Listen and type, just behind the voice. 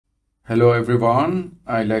Hello everyone,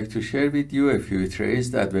 I'd like to share with you a few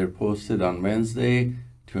trades that were posted on Wednesday,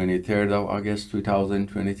 23rd of August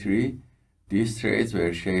 2023. These trades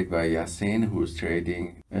were shared by Yasin, who's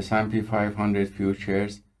trading S&P 500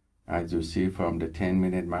 futures. As you see from the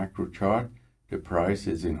 10-minute macro chart, the price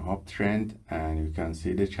is in uptrend and you can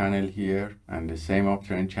see the channel here, and the same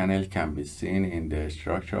uptrend channel can be seen in the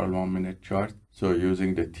structural 1-minute chart. So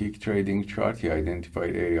using the tick trading chart, he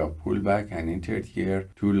identified area of pullback and entered here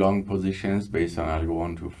 2 long positions based on Algo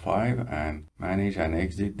 1 to 5 and manage and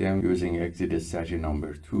exit them using exit strategy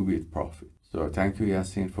number 2 with profit. So thank you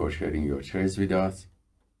Yasin for sharing your trades with us.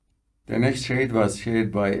 The next trade was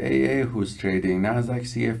shared by AA, who's trading Nasdaq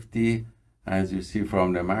CFD. As you see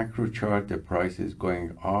from the macro chart, the price is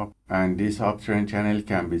going up and this uptrend channel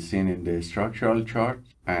can be seen in the structural chart.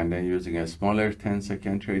 And then using a smaller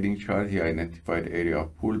 10-second trading chart, he identified area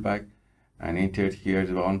of pullback and entered here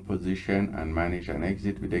one position and managed an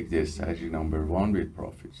exit with exit strategy number 1 with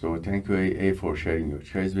profit. So thank you AA for sharing your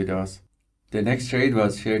trades with us. The next trade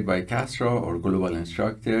was shared by Castro, or Global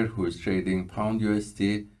Instructor, who is trading Pound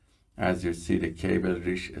USD. As you see, the cable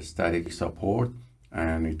reached static support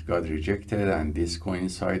and it got rejected, and this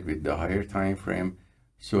coincides with the higher time frame.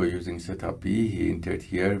 So using setup B, he entered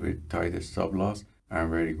here with tight stop loss and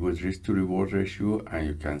very good risk to reward ratio, and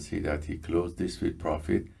you can see that he closed this with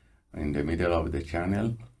profit in the middle of the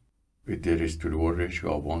channel with the risk to reward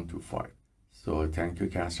ratio of 1 to 5. So thank you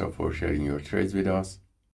Castro for sharing your trades with us.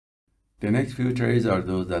 The next few trades are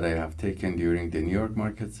those that I have taken during the New York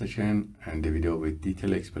market session, and the video with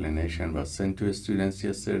detailed explanation was sent to students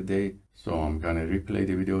yesterday, so I'm gonna replay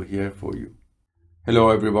the video here for you. Hello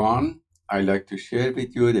everyone, I'd like to share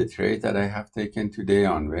with you the trade that I have taken today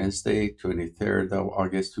on Wednesday, 23rd of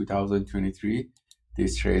August 2023.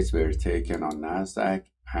 These trades were taken on Nasdaq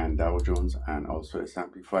and Dow Jones and also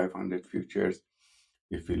S&P 500 futures.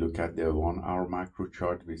 If we look at the 1-hour macro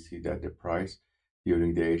chart, we see that the price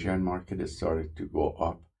during the Asian market started to go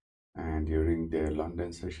up, and during the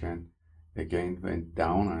London session again went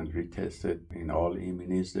down and retested in all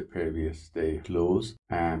E-minis the previous day close,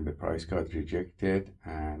 and the price got rejected,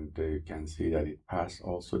 and you can see that it passed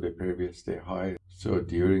also the previous day high. So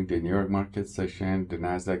during the New York market session, the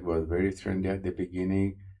Nasdaq was very trendy at the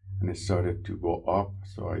beginning and it started to go up.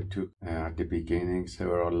 So I took at the beginning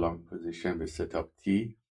several long positions with setup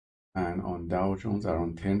T, and on Dow Jones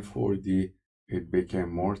around 1040 it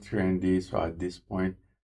became more trendy. So at this point,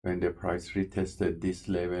 when the price retested this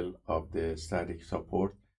level of the static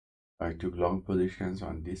support, I took long positions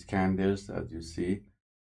on these candles as you see.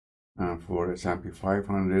 And for S&P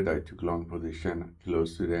 500, I took long position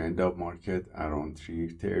close to the end of market around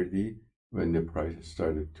 330 when the price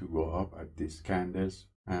started to go up at these candles.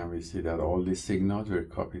 And we see that all these signals were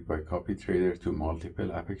copied by copy trader to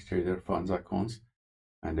multiple Apex Trader funds accounts,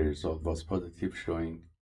 and the result was positive, showing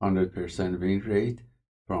 100% win rate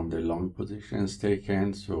from the long positions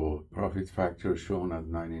taken. So profit factor shown as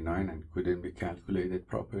 99 and couldn't be calculated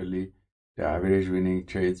properly. The average winning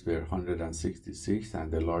trades were 166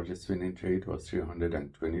 and the largest winning trade was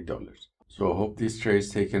 $320. So I hope this trades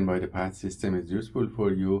taken by the PAAT system is useful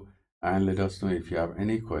for you, and let us know if you have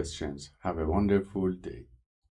any questions. Have a wonderful day.